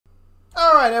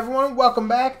Alright everyone, welcome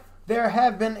back. There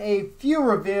have been a few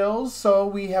reveals, so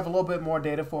we have a little bit more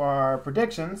data for our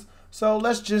predictions. So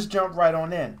let's just jump right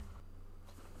on in.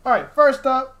 Alright, first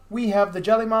up, we have the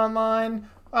Jellymon line.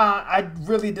 I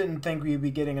really didn't think we'd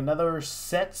be getting another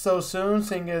set so soon,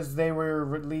 seeing as they were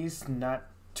released not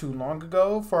too long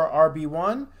ago for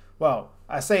RB1. Well,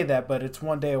 I say that, but it's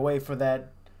one day away for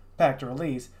that pack to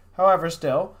release. However,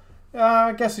 still,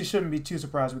 I guess we shouldn't be too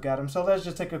surprised we got him. So let's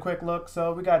just take a quick look.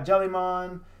 So we got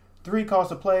Jellymon, 3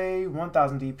 cost to play,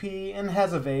 1000 DP, and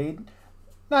has evade.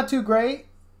 Not too great,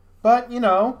 but you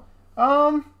know,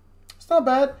 it's not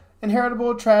bad.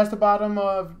 Inheritable, trash the bottom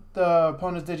of the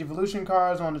opponent's Digivolution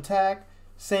cards on attack.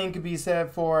 Same could be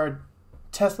said for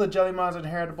Tesla Jellymon's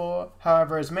inheritable.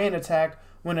 However, his main attack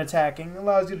when attacking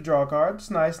allows you to draw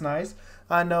cards. Nice.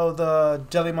 I know the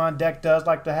Jellymon deck does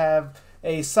like to have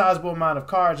a sizable amount of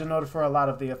cards in order for a lot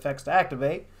of the effects to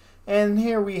activate. And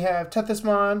here we have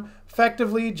Tethysmon,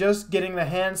 effectively just getting the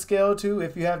hand skill to,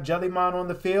 if you have Jellymon on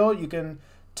the field, you can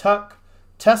tuck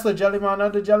Tesla Jellymon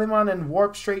under Jellymon and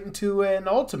warp straight into an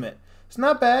ultimate. It's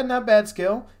not bad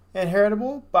skill.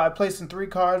 Inheritable, by placing 3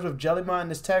 cards with Jellymon in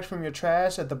this text from your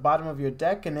trash at the bottom of your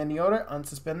deck in any order,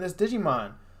 unsuspend this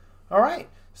Digimon. Alright,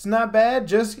 it's not bad,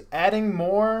 just adding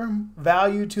more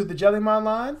value to the Jellymon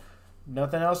line.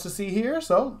 Nothing else to see here,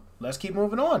 so let's keep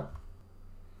moving on.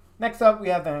 Next up, we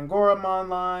have the Angoramon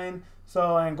line. So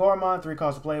Angoramon, 3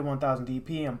 cost to play, 1000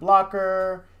 DP and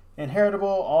blocker. Inheritable,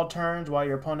 all turns while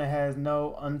your opponent has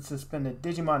no unsuspended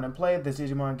Digimon in play, this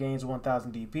Digimon gains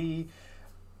 1000 DP.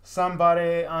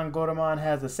 Somebody Angoramon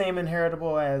has the same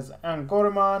inheritable as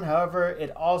Angoramon, however, it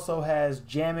also has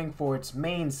jamming for its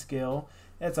main skill.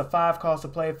 It's a 5 cost to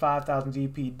play, 5000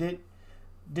 DP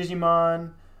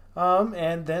Digimon.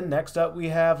 And then next up we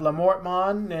have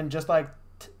Lamortmon, and just like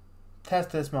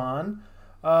Tethysmon,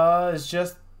 it's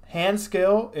just hand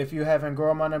skill. If you have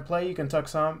Angoramon in play, you can tuck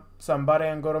somebody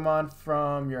Angoramon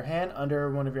from your hand under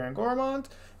one of your Angoramons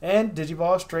and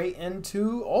Digivolve straight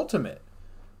into Ultimate.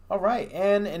 Alright,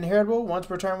 and inheritable, once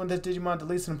per turn when this Digimon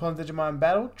deletes an opponent's Digimon in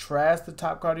battle, trash the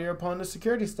top card of your opponent's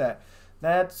security stack.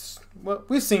 That's what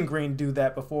we've seen Green do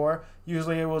that before.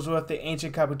 Usually it was with the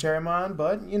Ancient Kabuterimon,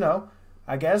 but you know,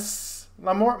 I guess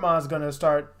Lamortmon's gonna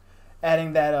start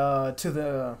adding that to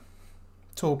the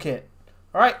toolkit.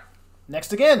 Alright,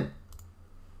 next again.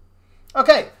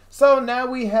 Okay, so now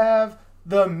we have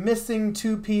the missing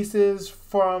 2 pieces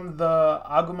from the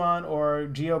Agumon or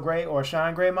Geogray or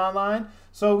Shine Greymon line.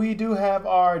 So we do have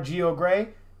our Geogray.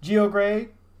 Geogray,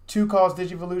 2 cost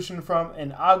Digivolution from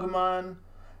an Agumon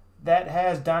that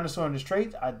has dinosaur in its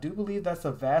traits. I do believe that's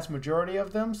a vast majority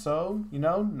of them, so you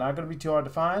know, not going to be too hard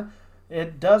to find.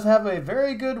 It does have a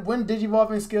very good when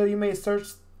Digivolving skill. You may search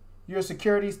your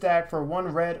security stack for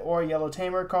 1 red or yellow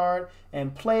tamer card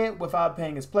and play it without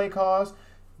paying its play cost.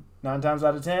 9 times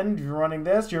out of 10, if you're running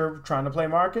this, you're trying to play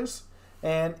Marcus.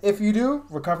 And if you do,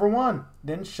 recover 1.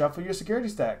 Then shuffle your security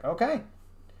stack. Okay.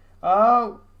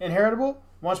 Inheritable.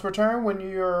 Once per turn, when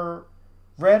your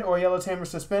red or yellow tamer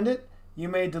suspended, you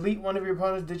may delete one of your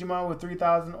opponent's Digimon with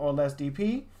 3000 or less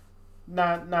DP.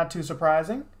 Not too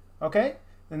surprising. Okay.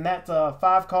 Then that's a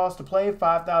 5 cost to play,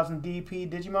 5000 DP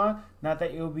Digimon. Not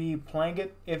that you'll be playing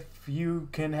it if you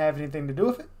can have anything to do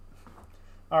with it.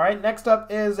 Alright, next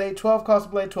up is a 12 cost to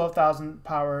play, 12,000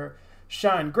 power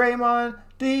Shine Greymon.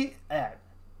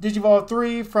 Digivolve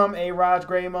 3 from a Raj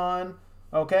Greymon.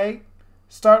 Okay.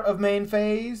 Start of main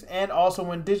phase, and also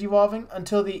when Digivolving,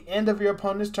 until the end of your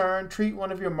opponent's turn, treat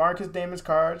one of your Marcus Damon's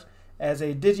cards as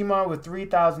a Digimon with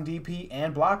 3000 DP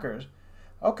and blockers.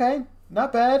 Okay,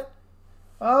 not bad.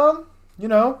 You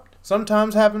know,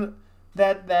 sometimes having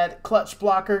that clutch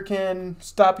blocker can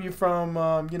stop you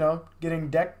from, you know,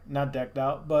 getting not decked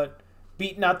out, but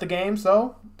beaten out the game.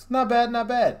 So it's not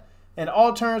bad. And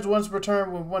all turns, once per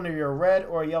turn, when one of your red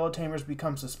or yellow tamers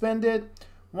becomes suspended,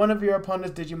 one of your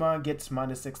opponent's Digimon gets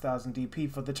minus 6000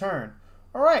 DP for the turn.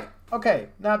 Alright, okay,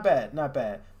 not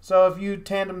bad. So if you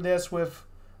tandem this with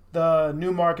the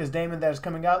new Marcus Damon that is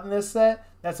coming out in this set,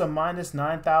 that's a minus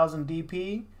 9000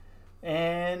 DP.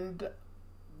 And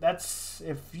that's,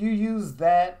 if you use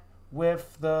that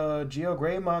with the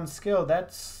Geogreymon skill,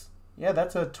 that's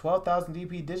a 12,000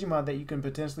 DP Digimon that you can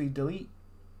potentially delete.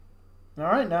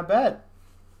 Alright, not bad.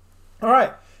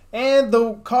 Alright, and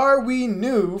the card we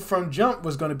knew from Jump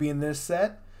was going to be in this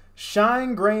set,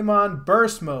 Shine Greymon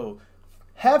Burst Mode.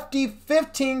 Hefty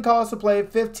 15 cost to play,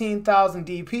 15,000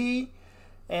 DP,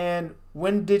 and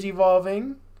when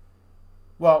Digivolving,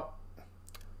 well,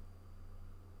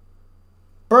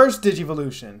 Burst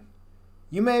Digivolution.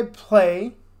 You may put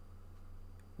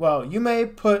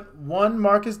 1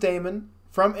 Marcus Damon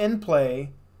from in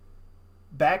play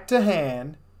back to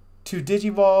hand to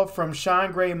Digivolve from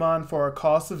Shine Greymon for a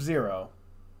cost of 0.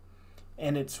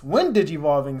 And its when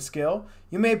Digivolving skill,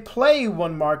 you may play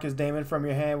one Marcus Daemon from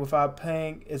your hand without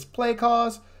paying its play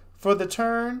cost. For the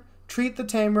turn, treat the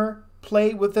Tamer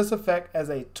played with this effect as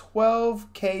a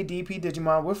 12k DP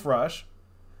Digimon with Rush.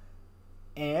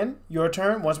 And your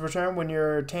turn, once per turn, when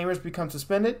your Tamers become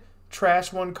suspended,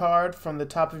 trash one card from the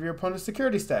top of your opponent's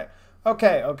security stack.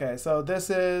 Okay, so this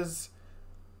is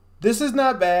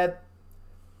not bad.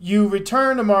 You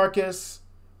return a Marcus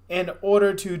in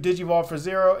order to Digivolve for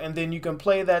 0, and then you can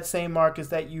play that same Marcus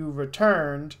that you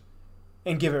returned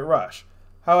and give it Rush.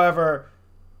 However,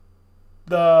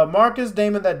 the Marcus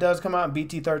Daemon that does come out in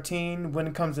BT13, when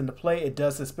it comes into play, it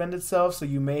does suspend itself, so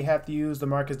you may have to use the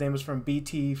Marcus Daemons from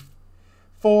BT4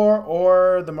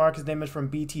 or the Marcus Daemons from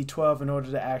BT12 in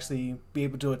order to actually be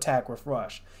able to attack with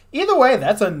Rush. Either way,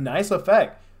 that's a nice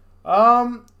effect.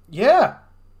 Yeah.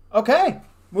 Okay,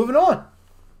 moving on.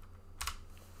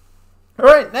 All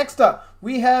right, next up,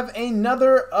 we have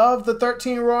another of the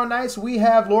 13 Royal Knights. We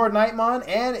have Lord Nightmon,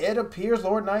 and it appears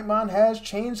Lord Nightmon has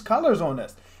changed colors on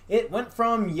us. It went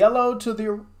from yellow to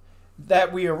the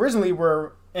that we originally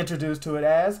were introduced to it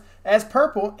as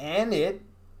purple, and it,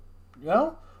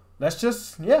 let's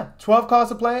just, 12 cost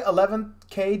to play,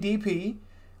 11k DP.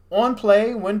 On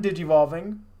play, when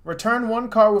Digivolving, return one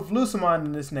card with Lucemon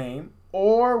in its name,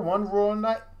 or one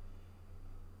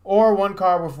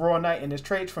card with Royal Knight in its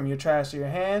traits from your trash to your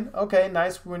hand. Okay,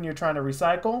 nice when you're trying to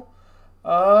recycle.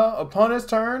 Opponent's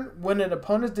turn. When an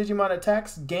opponent's Digimon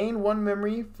attacks, gain 1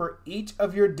 memory for each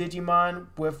of your Digimon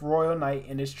with Royal Knight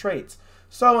in its traits.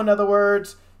 So, in other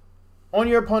words, on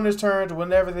your opponent's turns,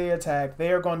 whenever they attack,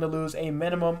 they are going to lose a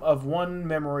minimum of 1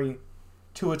 memory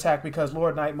to attack because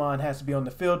Lord Nightmon has to be on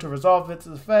the field to resolve its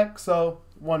effect, so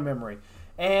 1 memory.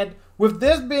 And with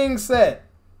this being said,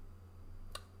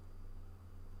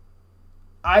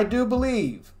 I do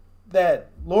believe that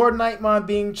Lord Nightmon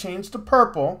being changed to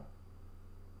purple,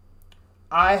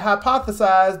 I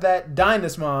hypothesize that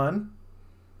Dynasmon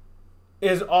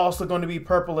is also going to be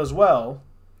purple as well.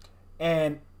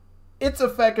 And its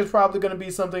effect is probably going to be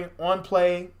something on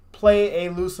play a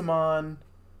Lucemon,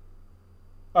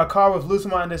 a card with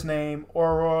Lucemon in its name,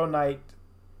 or a Royal Knight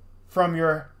from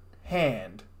your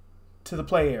hand to the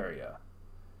play area.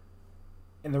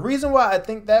 And the reason why I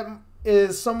think that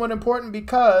is somewhat important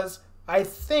because I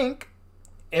think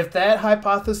if that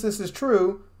hypothesis is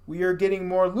true, we are getting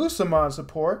more Lucemon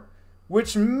support,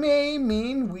 which may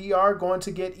mean we are going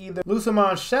to get either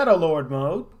Lucemon ShadowLord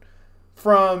mode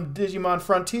from Digimon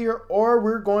Frontier, or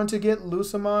we're going to get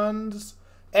Lucemon's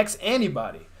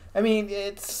X-Antibody. I mean,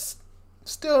 it's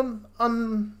still,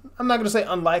 I'm not going to say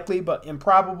unlikely, but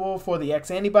improbable for the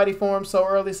X-Antibody form so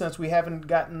early since we haven't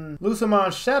gotten Lucemon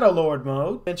ShadowLord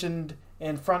mode mentioned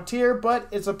in Frontier, but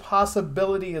it's a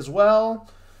possibility as well.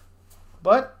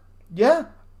 But yeah,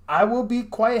 I will be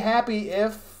quite happy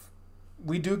if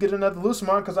we do get another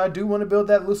Lucemon because I do want to build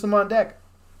that Lucemon deck.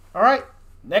 All right,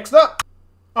 next up.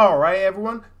 All right,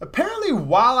 everyone. Apparently,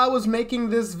 while I was making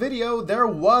this video, there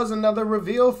was another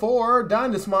reveal for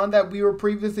Dynasmon that we were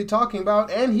previously talking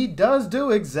about, and he does do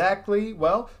exactly,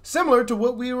 well, similar to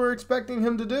what we were expecting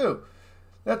him to do.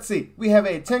 Let's see. We have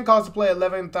a 10 cost to play,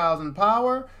 11,000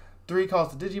 power, 3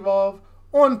 cost to Digivolve.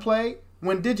 On play,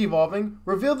 when Digivolving,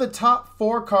 reveal the top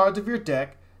 4 cards of your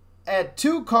deck. Add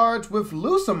 2 cards with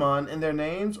Lucemon in their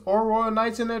names or Royal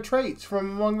Knights in their traits from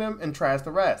among them and trash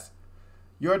the rest.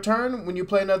 Your turn, when you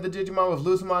play another Digimon with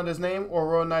Lucemon in his name or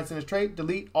Royal Knights in his trait,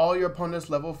 delete all your opponent's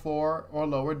level 4 or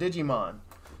lower Digimon.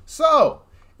 So,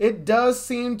 it does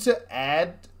seem to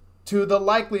add to the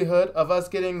likelihood of us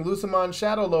getting Lucemon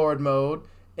ShadowLord mode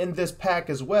in this pack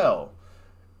as well.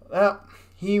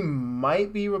 He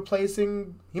might be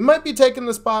taking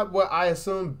the spot where I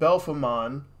assume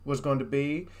Belphemon was going to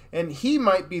be, and he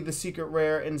might be the secret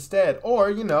rare instead.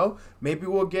 Or, maybe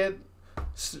we'll get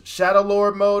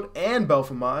ShadowLord mode and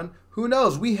Belphemon. Who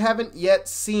knows? We haven't yet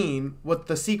seen what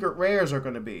the secret rares are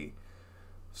going to be.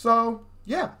 So,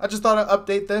 yeah, I just thought I'd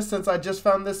update this since I just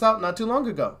found this out not too long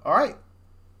ago. All right.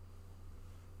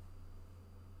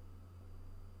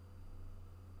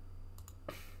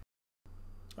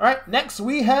 All right, next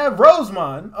we have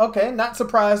Rosemon. Okay, not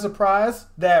surprise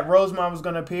that Rosemon was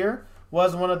going to appear.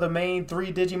 Was one of the main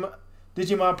 3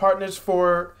 Digimon partners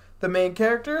for the main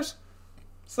characters.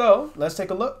 So, let's take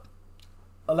a look.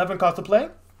 11 cost to play,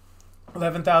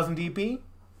 11,000 DP.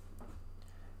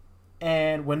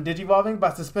 And when Digivolving,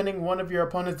 by suspending one of your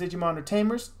opponent's Digimon or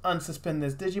Tamers, unsuspend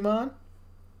this Digimon.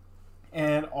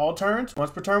 And all turns,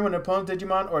 once per turn when an opponent's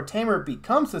Digimon or Tamer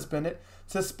becomes suspended,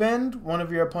 suspend one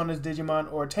of your opponent's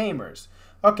Digimon or Tamers.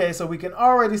 Okay, so we can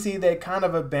already see they kind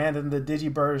of abandoned the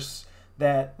Digibursts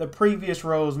that the previous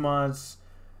Rosemons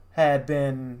had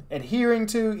been adhering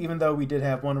to, even though we did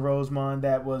have one Rosemon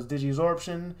that was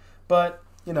Digisorption. But,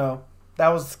 you know, that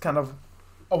was kind of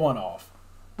a one-off.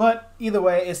 But either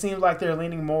way, it seems like they're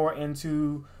leaning more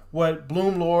into what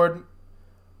Bloomlord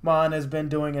Mon has been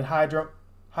doing in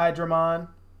Hydramon.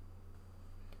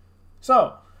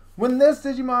 So, when this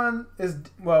Digimon is,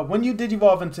 well, when you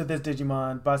Digivolve into this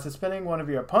Digimon by suspending one of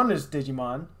your opponent's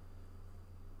Digimon.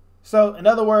 So, in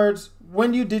other words,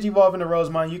 when you Digivolve into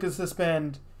Rosemon, you can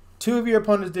suspend 2 of your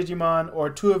opponent's Digimon or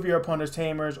 2 of your opponent's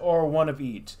Tamers or 1 of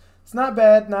each. It's not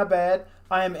bad, not bad.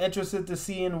 I am interested to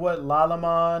see in what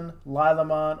Lilamon,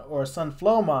 or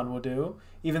Sunflowmon will do,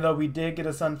 even though we did get a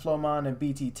Sunflowmon in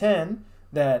BT10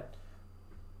 that,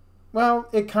 well,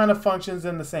 it kind of functions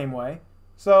in the same way.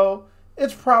 So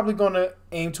it's probably going to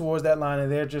aim towards that line, and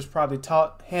they're just probably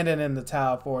handing in the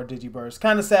towel for a Digiburst.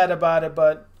 Kind of sad about it,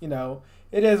 but, you know,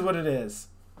 it is what it is.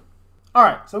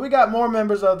 Alright, so we got more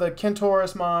members of the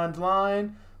Kentorosmon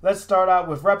line. Let's start out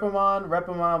with Repamon.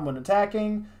 Repamon, when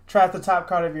attacking, trap the top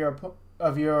card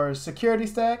of your security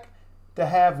stack to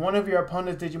have one of your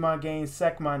opponent's Digimon gain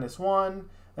Sec -1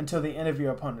 until the end of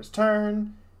your opponent's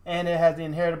turn. And it has the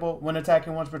inheritable, when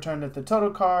attacking once per turn, if the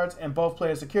total cards and both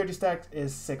players' security stacks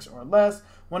is 6 or less,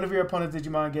 one of your opponent's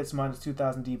Digimon gets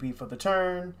 -2000 DP for the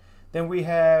turn. Then we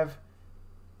have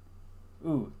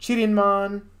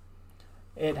Chirinmon.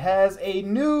 It has a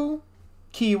new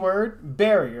keyword,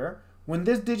 Barrier. When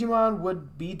this Digimon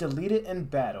would be deleted in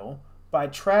battle, by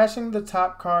trashing the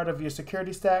top card of your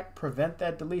security stack, prevent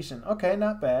that deletion. Okay,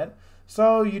 not bad.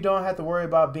 So you don't have to worry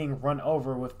about being run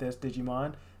over with this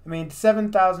Digimon. I mean,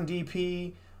 7000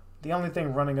 DP, the only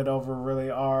thing running it over really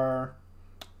are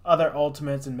other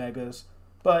ultimates and megas.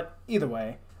 But either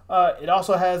way, it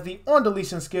also has the on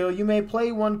deletion skill. You may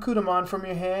play one Kudamon from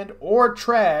your hand or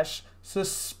trash,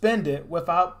 suspend it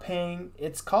without paying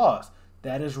its cost.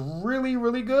 That is really,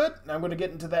 really good. I'm going to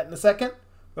get into that in a second.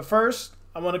 But first,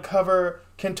 I want to cover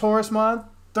Kentorosmon,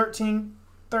 13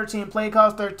 play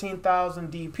cost,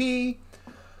 13,000 DP.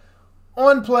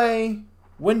 On play,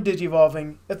 when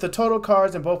Digivolving, if the total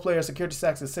cards in both players' security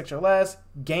stacks is 6 or less,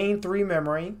 gain 3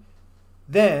 memory.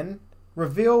 Then,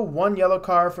 reveal 1 yellow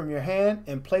card from your hand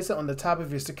and place it on the top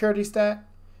of your security stack.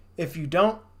 If you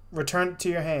don't, return it to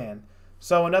your hand.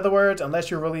 So in other words, unless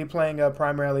you're really playing a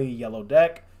primarily yellow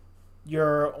deck,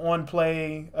 your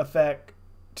on-play effect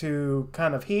to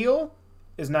kind of heal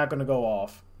is not going to go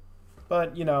off.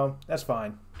 But, you know, that's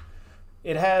fine.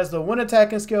 It has the when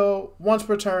attacking skill once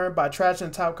per turn by trashing the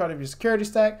top card of your security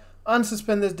stack,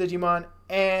 unsuspend this Digimon,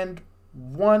 and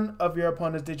one of your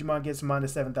opponent's Digimon gets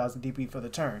 -7000 DP for the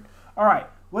turn. Alright,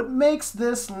 what makes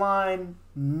this line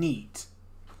neat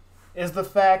is the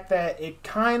fact that it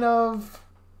kind of,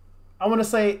 I want to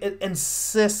say, it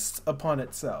insists upon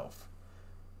itself.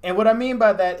 And what I mean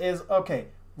by that is, okay,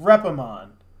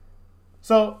 Repamon.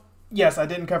 So, yes, I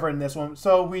didn't cover it in this one.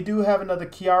 So we do have another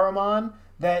Kiaramon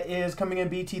that is coming in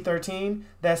BT13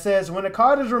 that says when a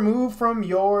card is removed from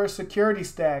your security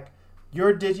stack,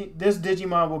 this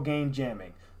Digimon will gain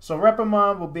jamming. So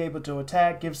Repamon will be able to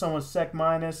attack, give someone Sec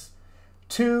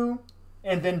 -2,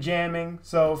 and then jamming.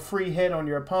 So free hit on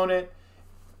your opponent.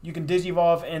 You can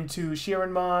Digivolve into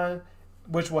Chirinmon,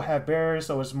 which will have barriers,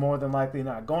 so it's more than likely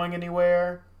not going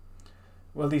anywhere.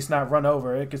 Well, at least not run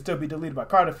over. It can still be deleted by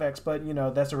card effects, but, you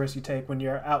know, that's a risk you take when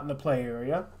you're out in the play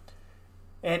area.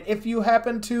 And if you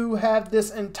happen to have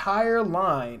this entire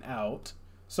line out,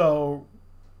 so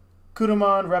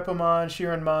Kudamon, Repamon,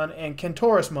 Chirinmon, and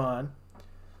Kentorosmon,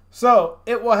 so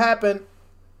it will happen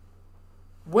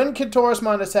when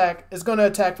Kentorosmon attack, it's going to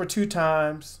attack for 2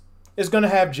 times. It's going to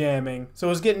have jamming, so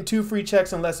it's getting 2 free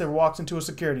checks unless it walks into a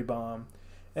security bomb.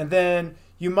 And then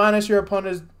you minus your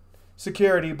opponent's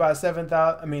security by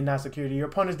 7,000, I mean not security, your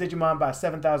opponent's Digimon by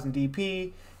 7,000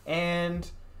 DP,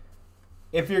 and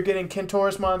if you're getting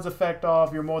Kentorosmon's effect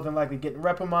off, you're more than likely getting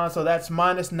Repamon, so that's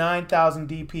 -9,000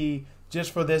 DP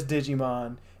just for this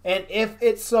Digimon. And if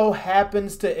it so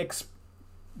happens to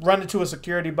run into a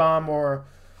security bomb or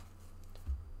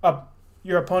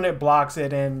your opponent blocks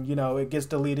it and, you know, it gets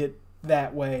deleted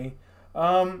that way,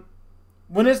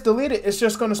 when it's deleted, it's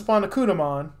just going to spawn a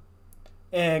Kudamon.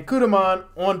 And Kudamon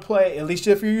on play, at least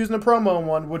if you're using the promo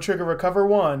one, will trigger Recover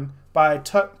 1 by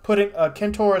putting a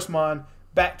Kentorosmon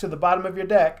back to the bottom of your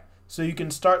deck so you can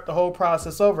start the whole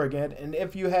process over again. And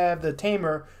if you have the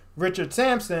tamer Richard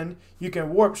Sampson, you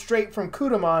can warp straight from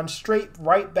Kudamon straight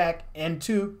right back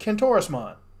into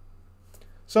Kentorosmon.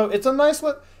 So it's a nice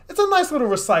little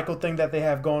recycled thing that they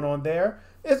have going on there.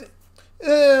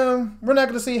 We're not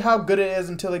going to see how good it is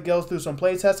until it goes through some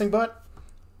play testing, but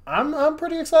I'm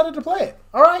pretty excited to play it.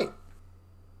 All right.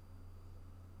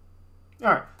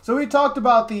 All right. So we talked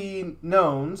about the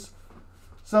knowns.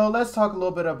 So let's talk a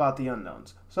little bit about the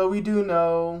unknowns. So we do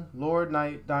know Lord,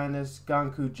 Knight, Dynus,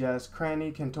 Ganku, Jess,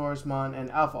 Cranny, Kentorismon,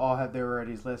 and Alpha all have their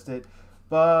rarities listed.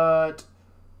 But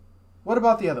what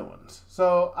about the other ones?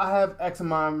 So I have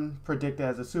Examon predicted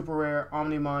as a super rare,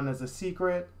 Omnimon as a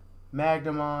secret,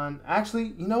 Magnamon.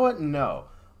 Actually, you know what? No.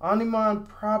 Omnimon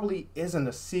probably isn't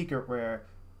a secret rare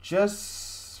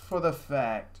just for the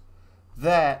fact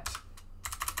that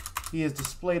he is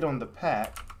displayed on the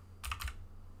pack.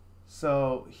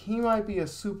 So he might be a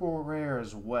super rare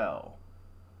as well.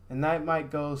 And that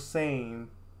might go same.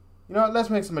 You know what? Let's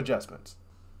make some adjustments.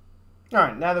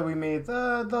 Alright, now that we made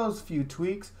those few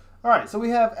tweaks. Alright, so we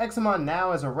have Examon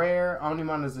now as a rare,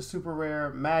 Omnimon as a super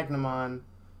rare, Magnamon.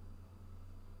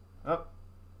 Oh,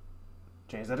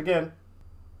 change that again.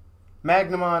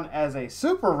 Magnamon as a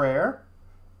super rare,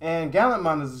 and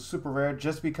Gallantmon as a super rare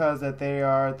just because that they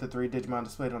are the 3 Digimon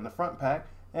displayed on the front pack.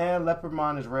 And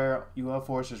Leopardmon is rare, UL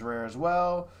Force is rare as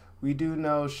well. We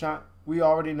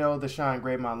already know the Shine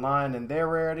Greymon line and their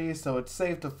rarities, so it's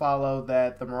safe to follow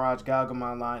that the Mirage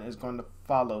Galgamon line is going to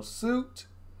follow suit.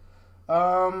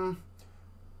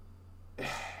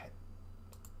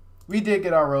 We did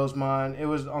get our Rosemon. It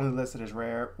was only listed as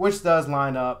rare, which does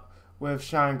line up with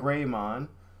Shine Greymon.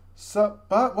 So,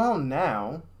 but well,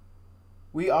 now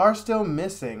we are still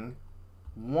missing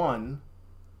one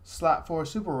slot for a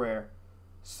super rare.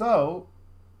 So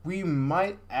we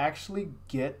might actually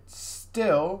get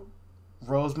still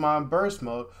Rosemon Burst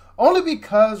Mode, only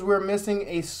because we're missing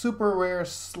a super rare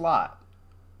slot.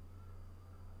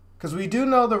 Because we do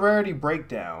know the rarity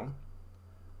breakdown.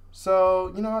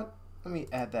 So, you know what? Let me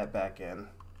add that back in.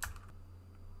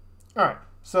 Alright,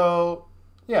 so,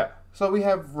 yeah. So we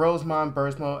have Rosemon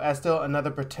Burst Mode as still another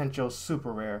potential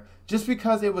super rare. Just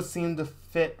because it would seem to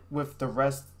fit with the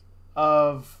rest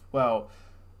of, well,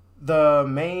 the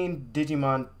main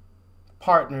Digimon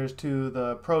partners to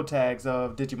the pro tags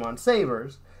of Digimon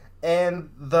Savers, and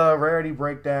the rarity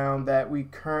breakdown that we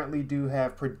currently do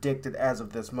have predicted as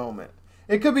of this moment.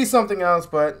 It could be something else,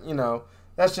 but, you know,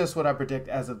 that's just what I predict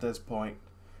as of this point.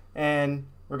 And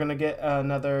we're going to get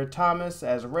another Thomas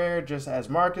as rare, just as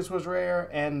Marcus was rare,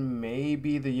 and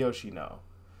maybe the Yoshino.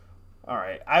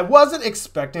 Alright, I wasn't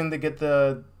expecting to get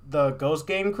the Ghost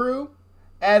Game crew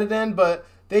added in, but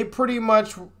they pretty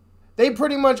much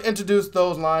introduced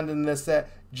those lines in this set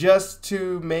just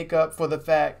to make up for the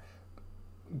fact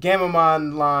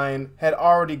Gamamon line had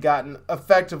already gotten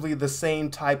effectively the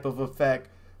same type of effect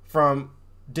from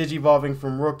Digivolving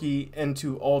from Rookie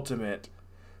into Ultimate.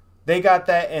 They got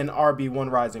that in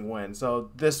RB1 Rising Wind, so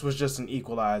this was just an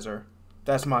equalizer.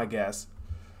 That's my guess.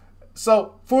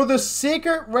 So for the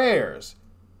secret rares,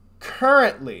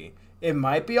 currently, it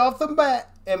might be off the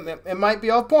bat, it might be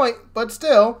off point, but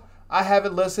still, I have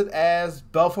it listed as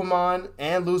Belphemon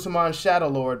and Lucemon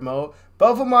ShadowLord mode.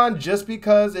 Belphemon just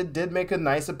because it did make a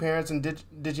nice appearance in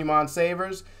Digimon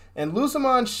Savers, and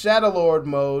Lucemon ShadowLord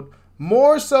mode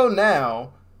more so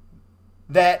now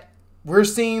that we're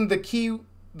seeing the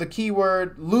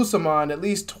keyword Lucemon at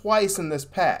least twice in this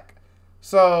pack.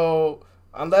 So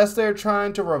unless they're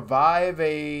trying to revive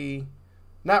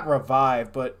not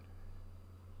revive, but,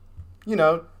 you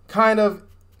know, kind of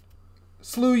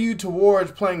slew you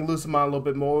towards playing Lucemon a little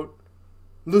bit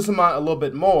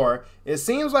more, it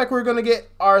seems like we're going to get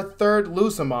our third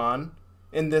Lucemon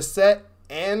in this set,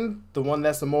 and the one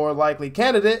that's the more likely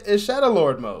candidate is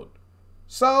ShadowLord mode.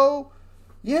 So,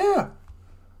 yeah.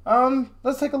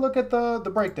 Let's take a look at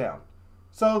the breakdown.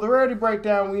 So the rarity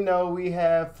breakdown, we know we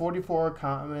have 44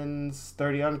 commons,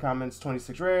 30 uncommons,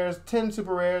 26 rares, 10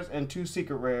 super rares, and 2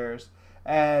 secret rares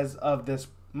as of this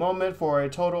moment, for a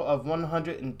total of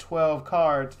 112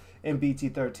 cards in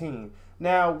BT13.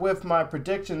 Now, with my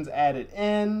predictions added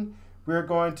in, we're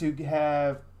going to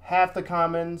have half the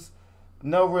commons,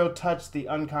 no real touch the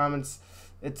uncommons.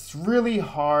 It's really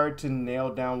hard to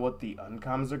nail down what the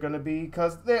uncommons are going to be,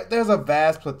 because there's a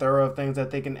vast plethora of things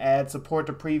that they can add, support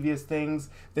to previous things.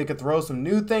 They could throw some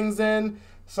new things in.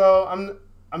 So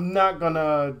I'm not going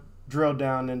to drill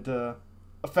down into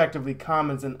effectively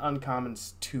commons and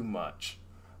uncommons too much,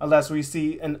 unless we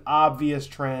see an obvious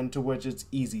trend to which it's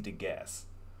easy to guess.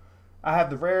 I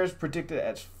have the rares predicted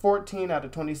as 14 out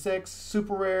of 26,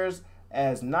 super rares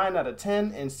as 9 out of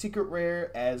 10, and secret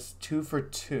rare as 2 for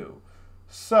 2.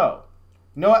 So,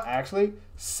 you know what, actually,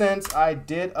 since I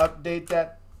did update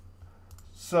that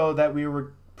so that we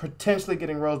were potentially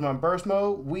getting Rosemon Burst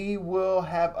Mode, we will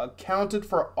have accounted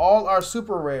for all our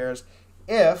super rares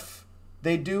if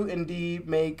they do indeed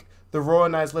make the Royal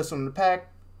Knights list on the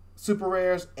pack super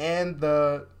rares, and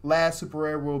the last super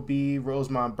rare will be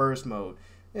Rosemont Burst Mode.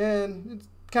 And it's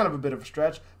kind of a bit of a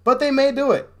stretch, but they may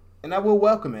do it, and I will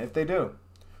welcome it if they do.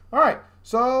 Alright,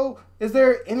 so is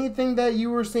there anything that you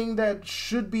were seeing that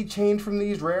should be changed from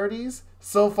these rarities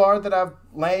so far that I've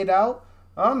laid out?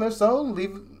 If so,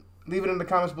 leave it in the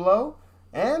comments below.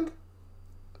 And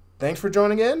thanks for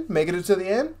joining in, making it to the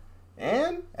end.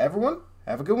 And everyone,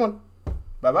 have a good one.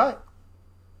 Bye-bye.